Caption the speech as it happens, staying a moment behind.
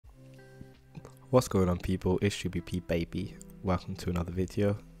What's going on, people? It's GBP baby. Welcome to another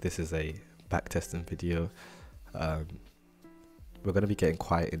video. This is a backtesting video. We're going to be getting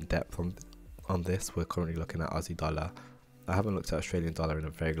quite in depth on this. We're currently looking at Aussie dollar. I haven't looked at Australian dollar in a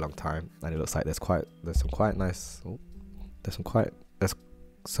very long time, and it looks like there's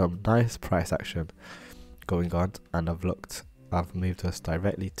some nice price action going on. And I've moved us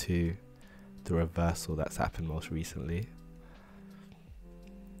directly to the reversal that's happened most recently.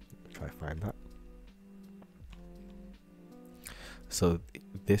 Try to find that. So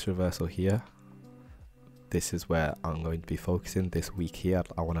this reversal here, this is where I'm going to be focusing this week here.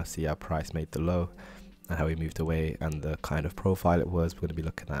 I want to see our price made the low and how we moved away and the kind of profile it was. We're going to be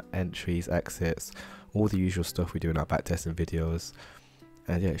looking at entries, exits, all the usual stuff we do in our backtesting videos.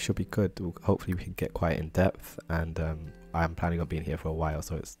 And yeah, it should be good. Hopefully we can get quite in depth, and I'm planning on being here for a while,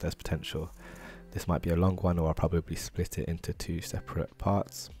 so there's potential. This might be a long one, or I'll probably split it into two separate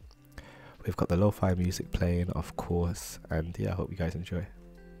parts. We've got the lo-fi music playing, of course, and yeah, I hope you guys enjoy.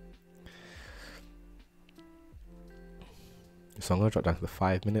 So I'm going to drop down to the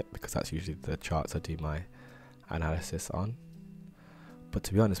 5 minute because that's usually the charts I do my analysis on. But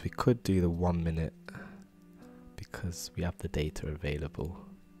to be honest, we could do the 1 minute because we have the data available.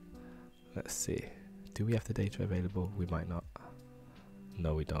 Let's see. Do we have the data available? We might not.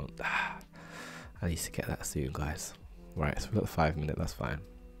 No, we don't. I need to get that soon, guys. Right, so we've got the 5 minute, that's fine.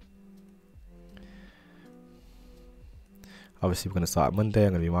 Obviously, we're going to start on Monday.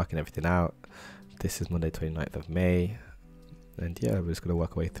 I'm going to be marking everything out. This is Monday, 29th of May. And yeah, we're just going to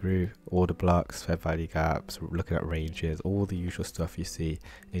work our way through order blocks, fair value gaps, looking at ranges, all the usual stuff you see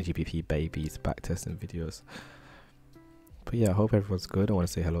in GBP babies backtesting videos. But yeah, I hope everyone's good. I want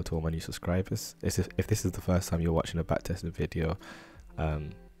to say hello to all my new subscribers. If this is the first time you're watching a backtesting video,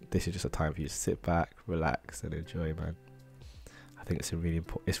 this is just a time for you to sit back, relax, and enjoy, man. I think it's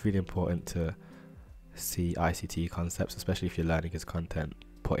really important to see ICT concepts, especially if you're learning his content,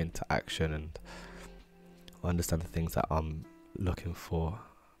 put into action and understand the things that I'm looking for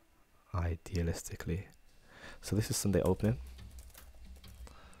idealistically. So this is Sunday opening,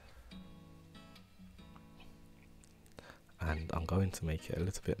 and I'm going to make it a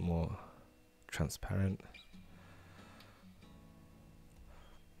little bit more transparent,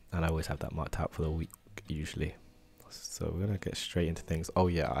 and I always have that marked out for the week usually. So we're going to get straight into things. Oh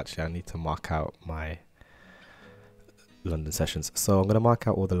yeah, actually I need to mark out my London sessions. So I'm going to mark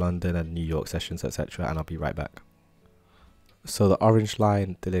out all the London and New York sessions, etc., and I'll be right back. So the orange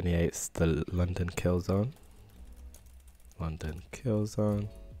line delineates the London kill zone. London kill zone.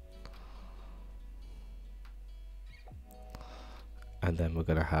 And then we're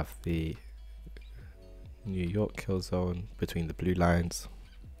going to have the New York kill zone between the blue lines.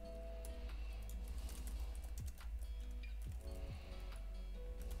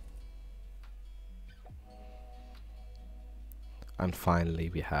 And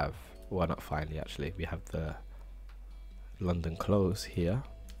finally we have, well, not finally actually, we have the London close here.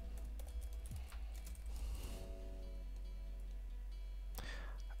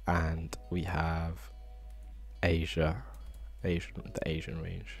 And we have the Asian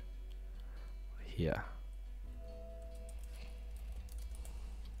range here.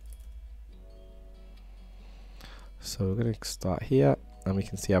 So we're going to start here, and we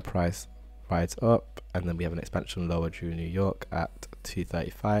can see our price rides up, and then we have an expansion lower during New York at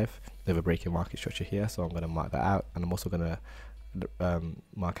 235. We have a breaking market structure here, so I'm going to mark that out, and I'm also going to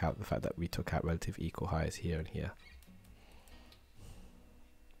mark out the fact that we took out relative equal highs here and here.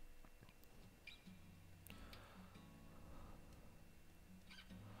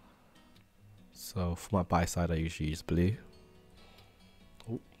 So for my buy side, I usually use blue.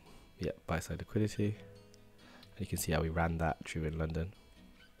 Ooh, yeah, buy side liquidity. And you can see how we ran that during London.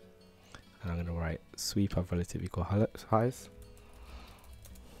 And I'm going to write sweep of relative equal highs.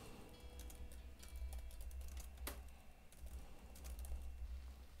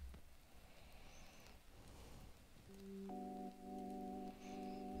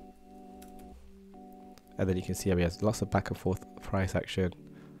 And then you can see how we have lots of back and forth price action,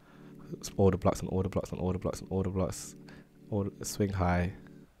 order blocks and order blocks and order blocks and order blocks, swing high,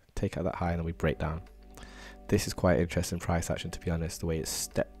 take out that high, and then we break down. This is quite interesting price action, to be honest, the way it's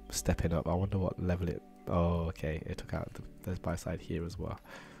stepping up. I wonder what level it, oh okay, it took out the buy side here as well,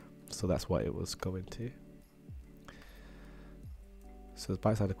 so that's what it was going to. So there's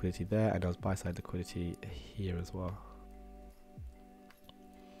buy side liquidity there, and there's buy side liquidity here as well.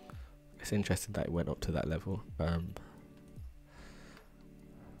 It's interesting that it went up to that level.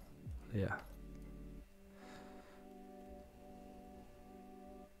 Yeah.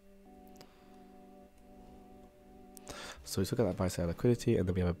 So we took out that buy side liquidity, and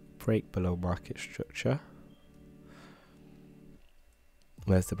then we have a break below market structure.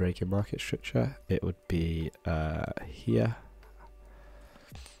 Where's the break in market structure? It would be here.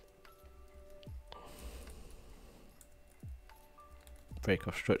 Break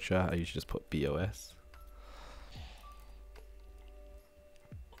off structure, I usually just put BOS.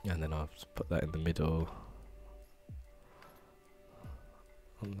 And then I'll just put that in the middle.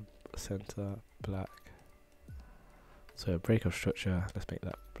 On the center, black. So break off structure, let's make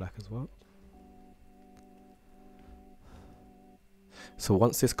that black as well. So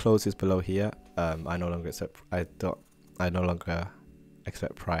once this closes below here, I no longer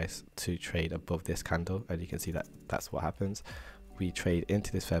expect price to trade above this candle, and you can see that that's what happens. We trade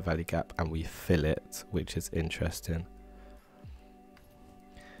into this fair value gap and we fill it, which is interesting.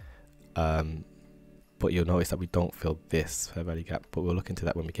 But you'll notice that we don't fill this fair value gap, but we'll look into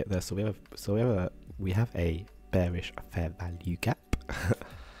that when we get there. So we have a bearish fair value gap.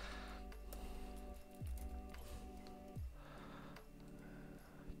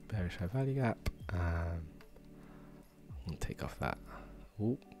 Bearish fair value gap. I'm gonna take off that.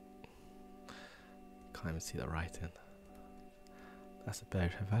 Ooh. Can't even see the writing. That's a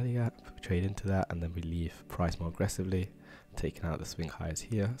bearish fair value gap. We trade into that and then we leave price more aggressively, taking out the swing highs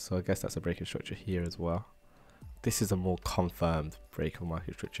here. So I guess that's a breaking structure here as well. This is a more confirmed break of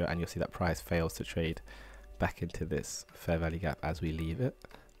market structure, and you'll see that price fails to trade back into this fair value gap as we leave it.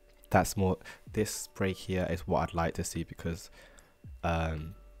 That's more, this break here is what I'd like to see, because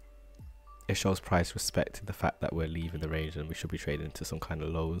it shows price respecting the fact that we're leaving the range and we should be trading into some kind of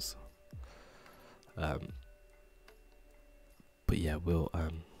lows. But yeah, we'll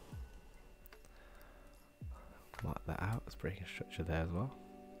mark that out as breaking structure there as well.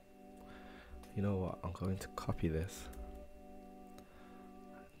 You know what, I'm going to copy this.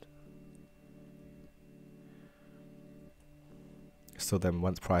 So then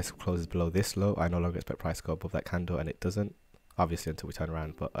once price closes below this low, I no longer expect price to go above that candle, and it doesn't, obviously, until we turn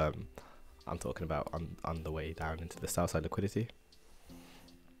around. But I'm talking about on the way down into the south side liquidity.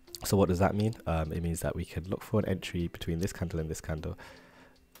 So what does that mean? It means that we can look for an entry between this candle and this candle.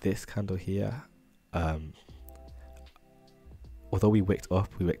 This candle here, although we wicked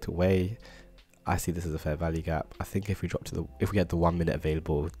up, we wicked away, I see this as a fair value gap. I think if we had the 1 minute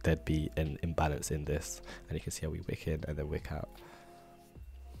available, there'd be an imbalance in this, and you can see how we wick in and then wick out,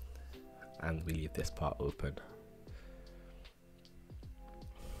 and we leave this part open.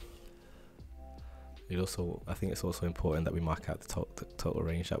 I think it's also important that we mark out the total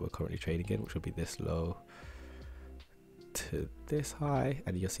range that we're currently trading in, which will be this low to this high,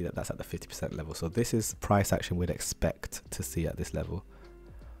 and you'll see that that's at the 50% level. So this is price action we'd expect to see at this level.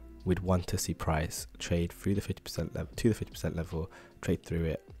 We'd want to see price trade through the 50% level to the 50% level, trade through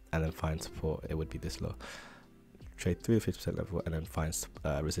it, and then find support. It would be this low. Trade through the 50% level and then find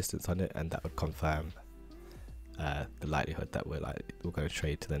resistance on it, and that would confirm the likelihood that we're going to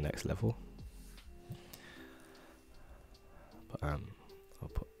trade to the next level. But I'll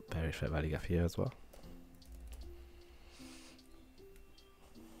put bearish fair value gap here as well.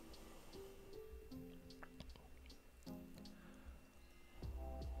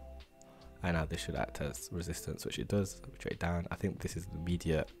 And now this should act as resistance, which it does. We trade down. I think this is the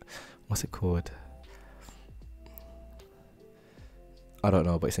immediate, what's it called? I don't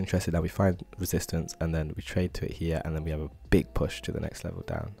know, but it's interesting that we find resistance and then we trade to it here, and then we have a big push to the next level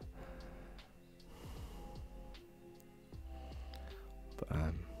down. But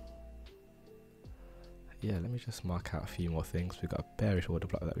yeah, let me just mark out a few more things. We've got a bearish order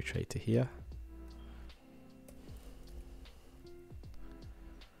block that we trade to here.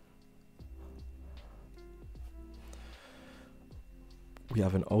 We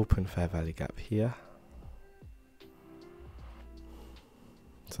have an open fair value gap here.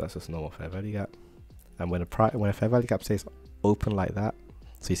 So that's just a normal fair value gap. And when a fair value gap stays open like that,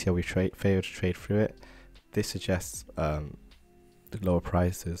 so you see how we fail to trade through it, this suggests the lower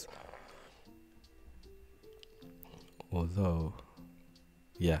prices. Although,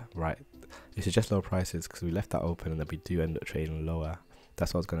 yeah, right. It suggests lower prices because we left that open and then we do end up trading lower.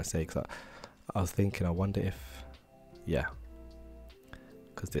 That's what I was going to say, because I was thinking, I wonder if, yeah,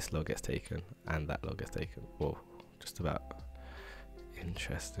 because this low gets taken and that low gets taken. Whoa, just about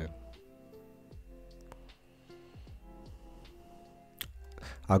interesting.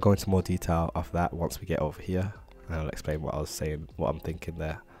 I'll go into more detail of that once we get over here, and I'll explain what I was saying, what I'm thinking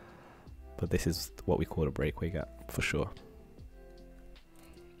there. But this is what we call a breakaway gap for sure.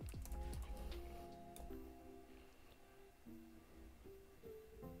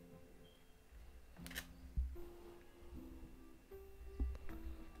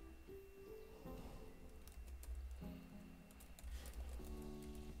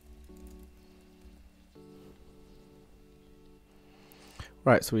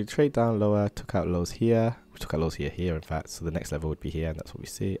 Right, so we trade down lower, took out lows here. We took out lows here, in fact. So the next level would be here, and that's what we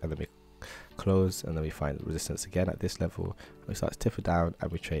see. And then we close, and then we find resistance again at this level. We start to tipper down,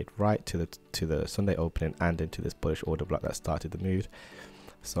 and we trade right to the Sunday opening and into this bullish order block that started the move.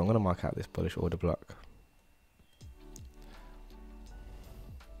 So I'm going to mark out this bullish order block.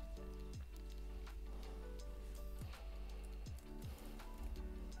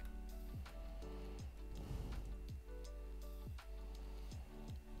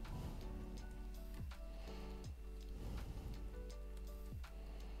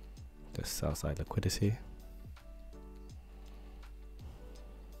 The sell side liquidity,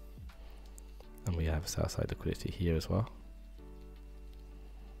 and we have sell side liquidity here as well.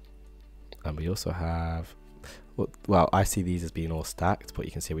 And we also have, well, I see these as being all stacked, but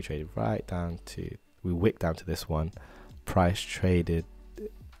you can see we traded right down to, we wicked down to this one, price traded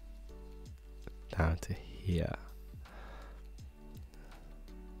down to here.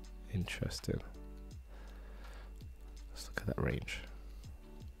 Interesting. Let's look at that range.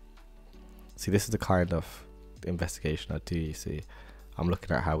 See, this is the kind of investigation I do, you see. I'm looking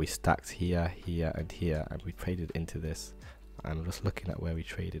at how we stacked here, here, and here, and we traded into this. And I'm just looking at where we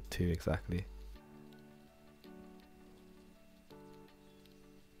traded to exactly.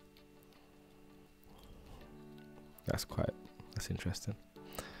 That's interesting.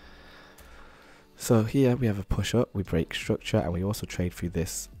 So here we have a push up, we break structure, and we also trade through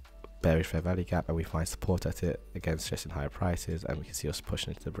this bearish fair value gap, and we find support at it, again suggesting higher prices, and we can see us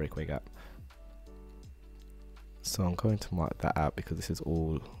pushing into the breakaway gap. So I'm going to mark that out because this is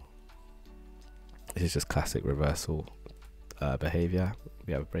just classic reversal behavior.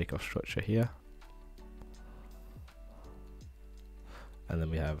 We have a break of structure here, and then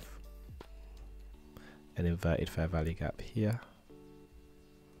we have an inverted fair value gap here.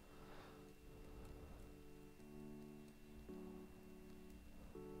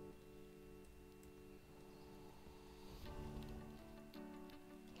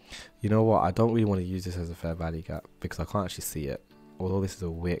 You know what, I don't really want to use this as a fair value gap because I can't actually see it. Although this is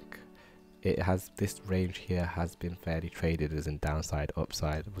a wick, it has, this range here has been fairly traded as in downside,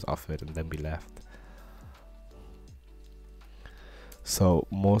 upside was offered, and then we left. So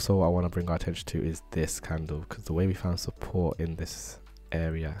more so what I want to bring our attention to is this candle, because the way we found support in this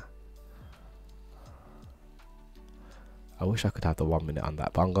area, I wish I could have the 1 minute on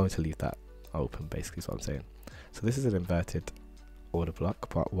that, but I'm going to leave that open, basically is what I'm saying. So this is an inverted order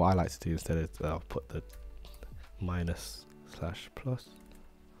block, but what I like to do instead is I'll put the minus slash plus.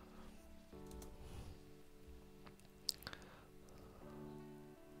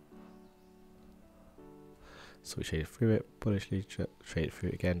 So we trade through it, bullishly trade through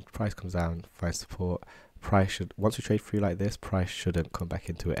it again, price comes down, finds support, price should, once we trade through like this, price shouldn't come back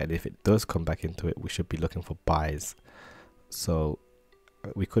into it, and if it does come back into it, we should be looking for buys. So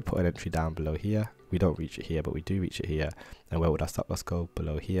we could put an entry down below here. We don't reach it here, but we do reach it here. And where would our stop loss go?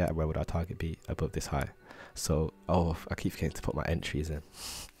 Below here. And where would our target be? Above this high. So, oh, I keep forgetting to put my entries in.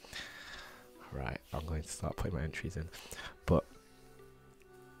 Right, I'm going to start putting my entries in. But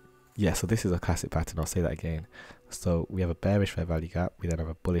yeah, so this is a classic pattern. I'll say that again. So we have a bearish fair value gap. We then have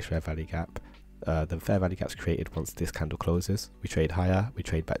a bullish fair value gap. The fair value gap's created once this candle closes. We trade higher, we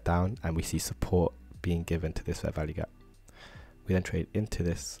trade back down, and we see support being given to this fair value gap. We then trade into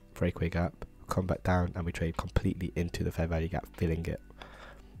this breakaway gap, come back down, and we trade completely into the fair value gap, filling it.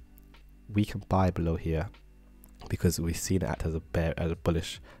 We can buy below here because we've seen it act as a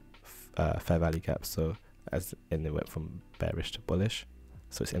bullish fair value gap. So as in it went from bearish to bullish,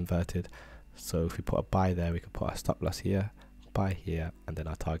 so it's inverted. So if we put a buy there, we could put a stop loss here, buy here, and then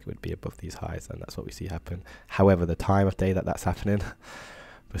our target would be above these highs, and that's what we see happen. However, the time of day that that's happening,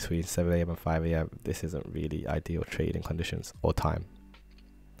 between 7 AM and 5 AM, this isn't really ideal trading conditions or time.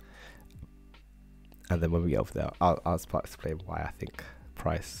 And then when we get over there, I'll start explaining why I think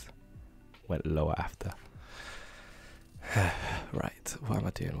price went lower after. Right, what am I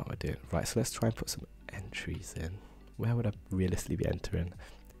doing? Right, so let's try and put some entries in. Where would I realistically be entering?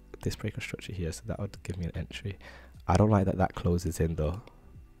 This breaker structure here, so that would give me an entry. I don't like that that closes in though.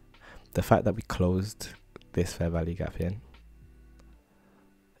 The fact that we closed this fair value gap in,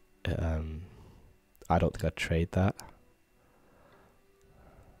 I don't think I'd trade that.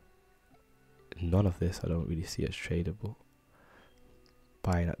 None of this I don't really see as tradable.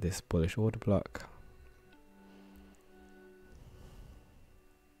 Buying at this bullish order block.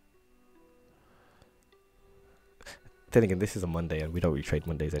 Then again, this is a Monday and we don't really trade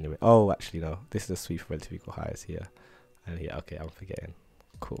Mondays anyway. Oh, actually no, this is a sweep for relative equal highs here. And here, okay, I'm forgetting.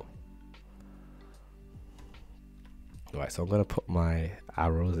 Cool. Right, so I'm going to put my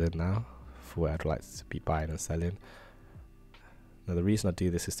arrows in now for where I'd like to be buying and selling. Now the reason I do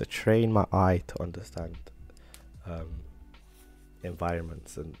this is to train my eye to understand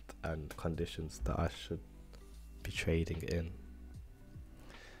environments and conditions that I should be trading in.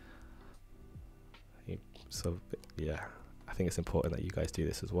 So yeah, I think it's important that you guys do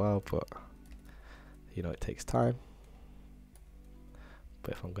this as well, but you know, it takes time.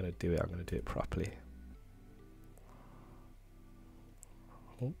 But if I'm gonna do it, I'm gonna do it properly.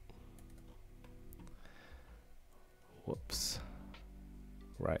 Oh. Whoops.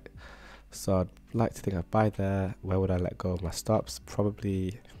 Right. So I'd like to think I'd buy there. Where would I let go of my stops?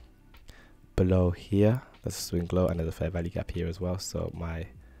 Probably below here. There's a swing low and there's a fair value gap here as well. So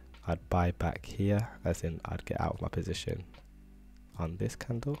I'd buy back here, as in I'd get out of my position on this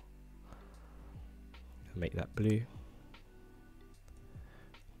candle. Make that blue.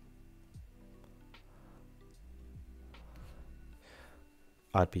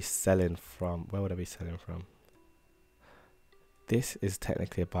 I'd be selling from, where would I be selling from? This is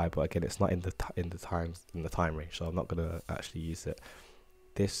technically a buy, but again, it's not in the time range, so I'm not gonna actually use it.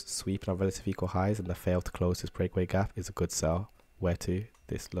 This sweep of relative equal highs and the fail to close this breakaway gap is a good sell. Where to?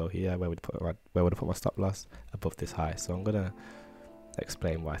 This low here. Where would I put my stop loss? Above this high. So I'm gonna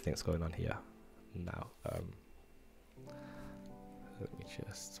explain what I think's going on here now. Let me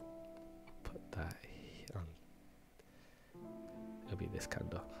just put that on. It'll be this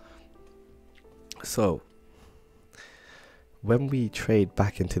candle. So when we trade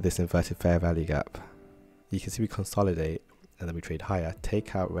back into this inverted fair value gap, you can see we consolidate and then we trade higher,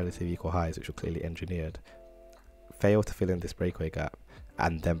 take out relative equal highs, which were clearly engineered, fail to fill in this breakaway gap,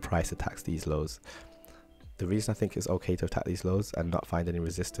 and then price attacks these lows. The reason I think it's okay to attack these lows and not find any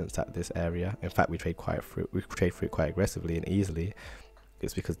resistance at this area, in fact we trade through it quite aggressively and easily,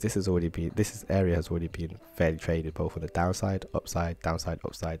 is because this area has already been fairly traded, both on the downside, upside, downside,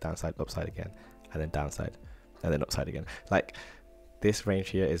 upside, downside, upside again, and then downside, and then upside again. Like this range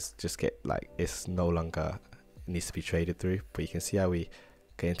here is just it's no longer, it needs to be traded through, but you can see how we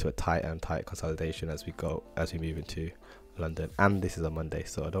get into a tighter and tighter consolidation as we move into London. And this is a Monday,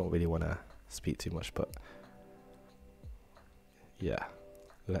 so I don't really want to speak too much, but yeah,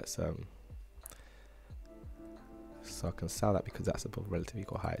 let's so I can sell that because that's above relative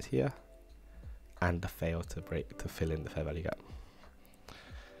equal highs here, and the fail to fill in the fair value gap.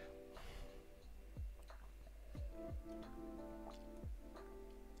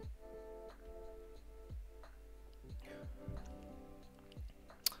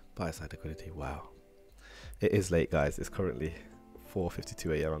 Buy side liquidity. Wow, it is late, guys. It's currently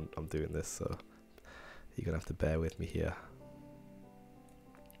 4:52 a.m. I'm doing this, so you're gonna have to bear with me here.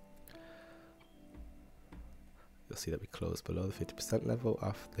 You'll see that we close below the 50% level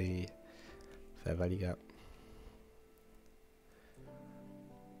of the fair value gap.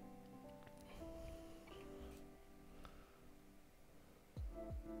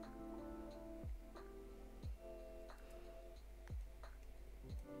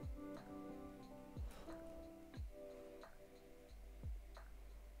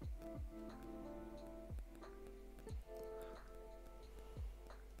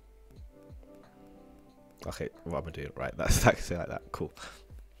 Okay, what am I doing? Right, that's actually like that. Cool.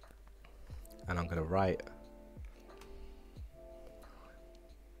 And I'm gonna write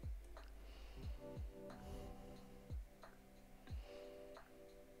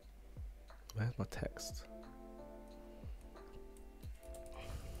where's my text?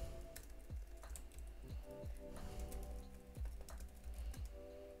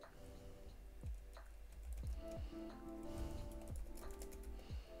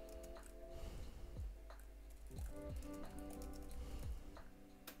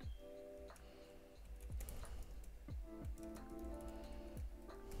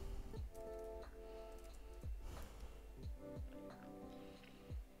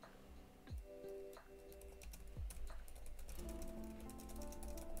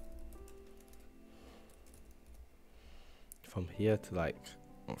 From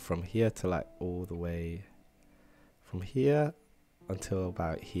here to like all the way from here until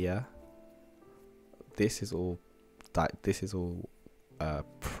about here, this is all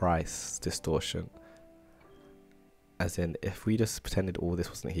price distortion, as in if we just pretended all this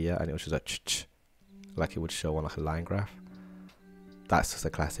wasn't here and it was just like it would show on like a line graph, that's just a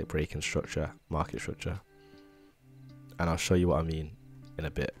classic break-in structure, market structure. And I'll show you what I mean in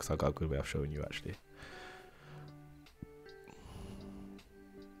a bit, because I've got a good way of showing you actually.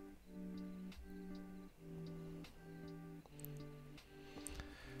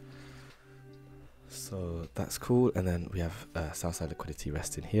 So that's cool, and then we have south side liquidity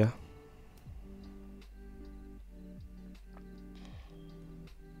resting here.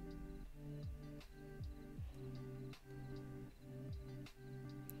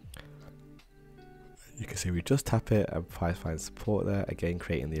 can see we just tap it and price finds support there, again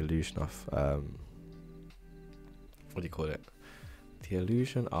creating the illusion of what do you call it, the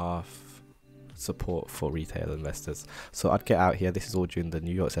illusion of support for retail investors. So I'd get out here. This is all during the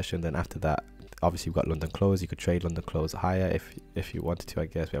New York session. Then after that, obviously we've got London close. You could trade London close higher if you wanted to. I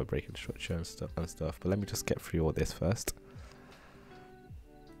guess we have a breaking structure and stuff. But let me just get through all this first.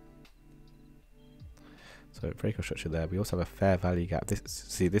 So breaking structure there. We also have a fair value gap.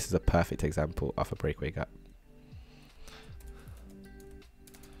 This is a perfect example of a breakaway gap.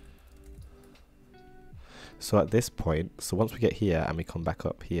 So at this point, so once we get here and we come back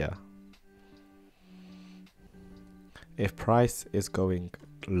up here, if price is going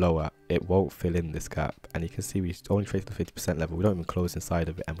lower, it won't fill in this gap, and you can see we only trade to the 50% level. We don't even close inside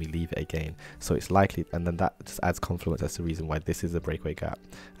of it, and we leave it again. So it's likely, and then that just adds confluence as the reason why this is a breakaway gap,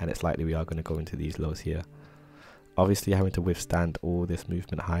 and it's likely we are going to go into these lows here. Obviously, having to withstand all this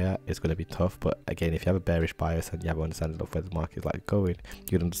movement higher is going to be tough, but again, if you have a bearish bias and you have an understanding of where the market is like going,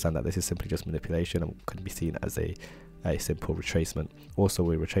 you'd understand that this is simply just manipulation and can be seen as a simple retracement. Also,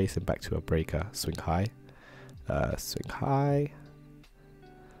 we're retracing back to a breaker swing high. Swing high,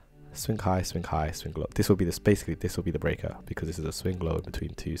 swing high, swing high, swing low. This will be basically this will be the breaker, because this is a swing low in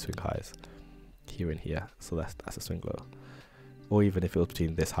between two swing highs here and here. So that's a swing low. Or even if it was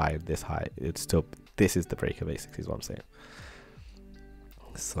between this high and this high, it's still, this is the breaker basically, is what I'm saying.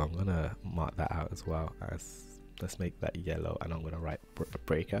 So I'm gonna mark that out as well as, let's make that yellow, and I'm gonna write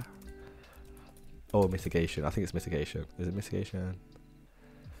breaker. Oh, mitigation. I think it's mitigation. Is it mitigation?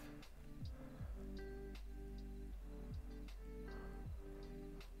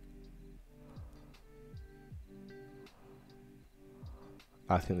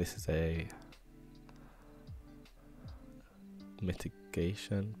 I think this is a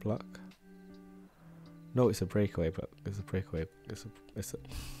mitigation block. No, it's a breakaway block. It's a breakaway. It's a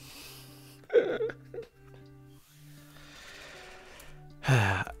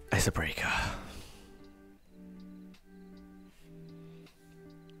it's a breaker.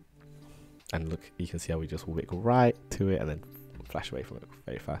 And look, you can see how we just wick right to it and then flash away from it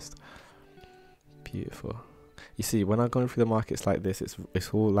very fast. Beautiful. You see, when I'm going through the markets like this, it's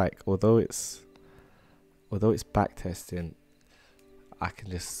all like, although it's backtesting,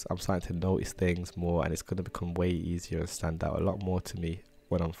 I'm starting to notice things more, and it's going to become way easier and stand out a lot more to me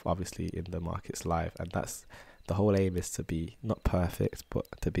when I'm obviously in the markets live. And that's the whole aim, is to be not perfect, but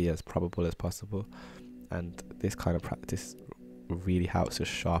to be as probable as possible. And this kind of practice really helps to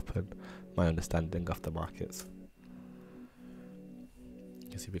sharpen my understanding of the markets. You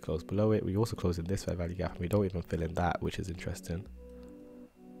can see we close below it. We also close in this fair value gap, and we don't even fill in that, which is interesting.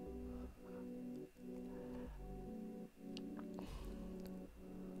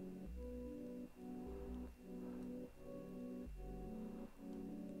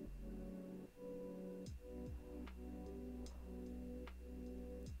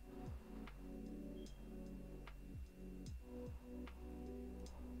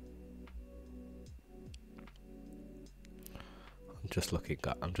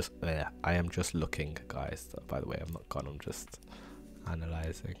 I am just looking, guys. By the way, I'm not gone, I'm just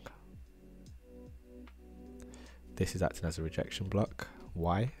analyzing. This is acting as a rejection block.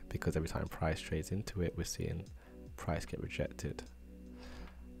 Why? Because every time price trades into it, we're seeing price get rejected.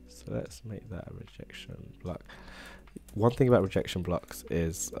 So let's make that a rejection block. One thing about rejection blocks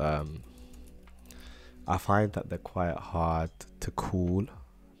is I find that they're quite hard to cool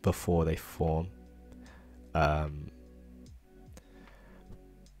before they form.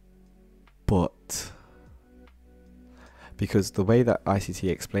 But because the way that ICT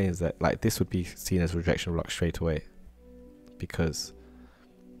explains that, like, this would be seen as a rejection block straight away, because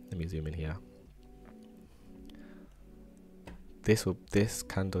let me zoom in here. This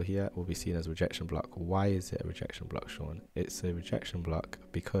candle here will be seen as a rejection block. Why is it a rejection block, Sean? It's a rejection block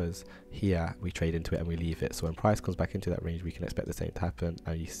because here we trade into it and we leave it. So when price comes back into that range, we can expect the same to happen,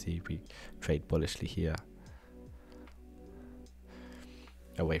 and you see we trade bullishly here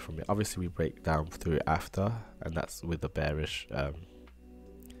away from it. Obviously we break down through it after, and that's with the bearish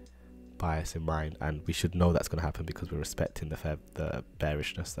bias in mind, and we should know that's going to happen because we're respecting the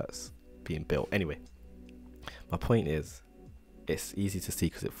bearishness that's being built. Anyway, my point is, it's easy to see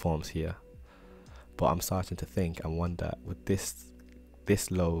because it forms here, but I'm starting to think and wonder, would this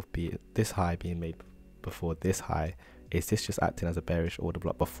low be this high being made before this high? Is this just acting as a bearish order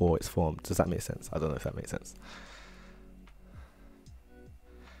block before it's formed? Does that make sense? I don't know if that makes sense.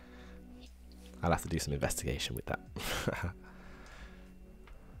 I'll have to do some investigation with that.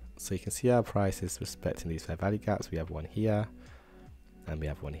 So you can see our price is respecting these fair value gaps. We have one here, and we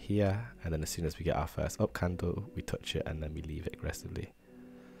have one here, and then as soon as we get our first up candle, we touch it and then we leave it aggressively.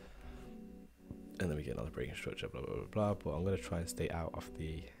 and then we get another breaking structure, blah blah blah blah. But I'm gonna try and stay out of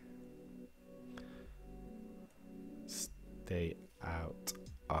the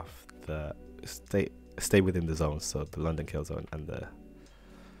stay within the zones, so the London kill zone and the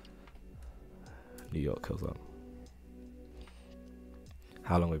New York kill zone.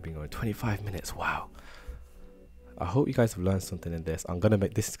 How long have we been going? 25 minutes. Wow. I hope you guys have learned something in this. I'm gonna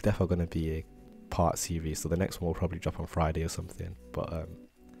make this is definitely gonna be a part series, so the next one will probably drop on Friday or something, but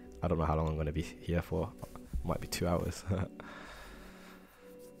I don't know how long I'm gonna be here for. Might be 2 hours.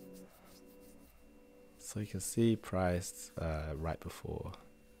 So you can see price right before,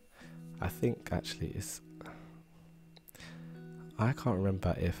 I think actually it's, I can't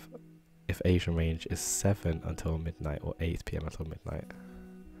remember if Asian range is 7 until midnight or 8 p.m. until midnight.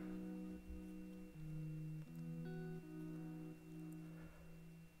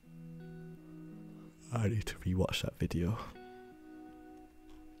 I need to rewatch that video.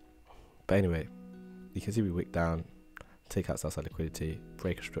 But anyway, you can see we wick down, take out outside liquidity,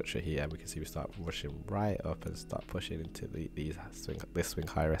 break a structure here, and we can see we start rushing right up and start pushing into this swing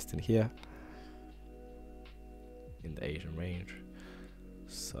high resting here in the Asian range.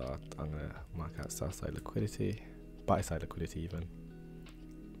 So I'm gonna mark out sell side liquidity, buy side liquidity even.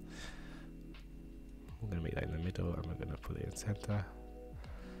 I'm gonna make that in the middle and we're gonna put it in center.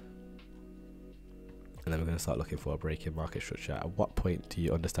 And then we're going to start looking for a break in market structure. At what point do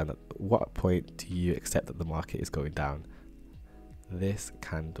you understand that? What point do you accept that the market is going down? This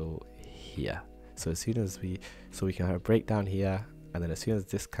candle here. So as soon as we can have a breakdown here, and then as soon as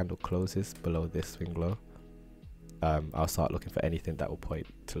this candle closes below this swing low, I'll start looking for anything that will point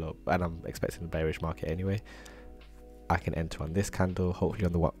to low. And I'm expecting a bearish market anyway. I can enter on this candle. Hopefully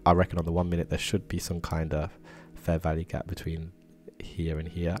on the I reckon on the 1 minute there should be some kind of fair value gap between here and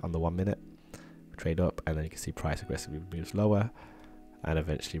here on the 1 minute. Trade up, and then you can see price aggressively moves lower and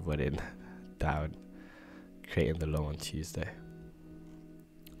eventually running down, creating the low on Tuesday.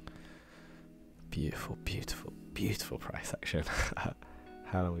 Beautiful, beautiful, beautiful price action.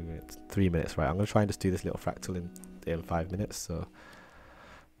 How long we been? 3 minutes, right? I'm gonna try and just do this little fractal in 5 minutes, so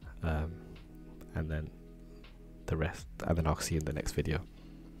and then the rest, and then I'll see you in the next video.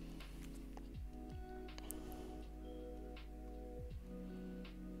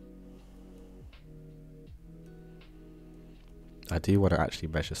 I do want to actually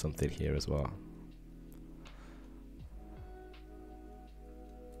measure something here as well.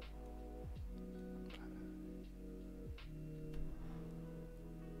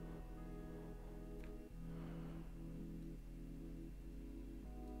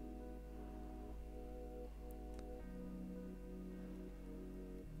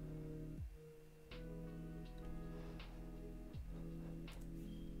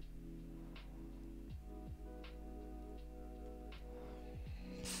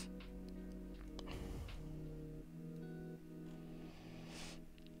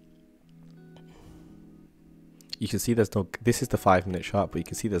 You can see there's no, this is the 5 minute chart, but you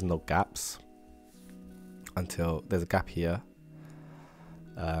can see there's no gaps until there's a gap here.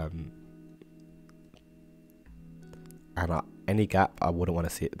 And any gap I wouldn't want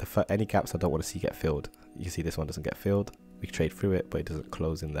to see it. Any gaps I don't want to see get filled. You can see this one doesn't get filled. We can trade through it, but it doesn't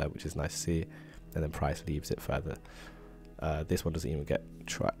close in there, which is nice to see. And then price leaves it further. This one doesn't even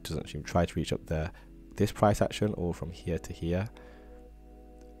try to reach up there. This price action, or from here to here,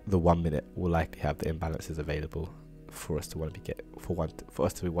 the 1 minute will likely have the imbalances available for us to want to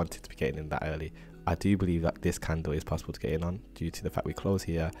be wanted to be getting in that early. I do believe that this candle is possible to get in on due to the fact we close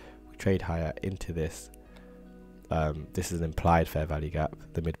here, we trade higher into this. This is an implied fair value gap,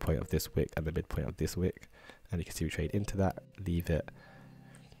 the midpoint of this wick and the midpoint of this wick, and you can see we trade into that, leave it.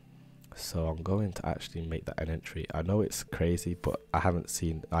 So I'm going to actually make that an entry. I know it's crazy, but I haven't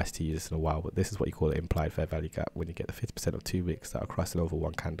seen ICT use this in a while, but this is what you call an implied fair value gap, when you get the 50% of 2 wicks that are crossing over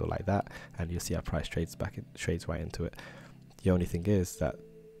one candle like that, and you'll see our price trades right into it. The only thing is that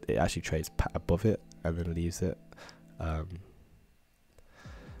it actually trades above it and then leaves it.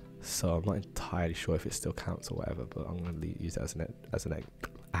 So I'm not entirely sure if it still counts or whatever, but I'm going to use it as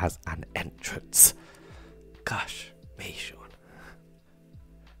an entrance. Gosh, me, Sean.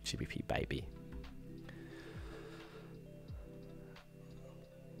 GBP baby.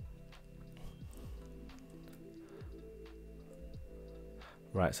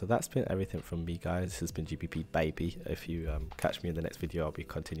 Right, so that's been everything from me, guys. This has been GBP baby. If you catch me in the next video, I'll be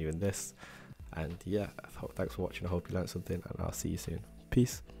continuing this. And yeah, thanks for watching. I hope you learned something, and I'll see you soon.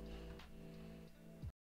 Peace.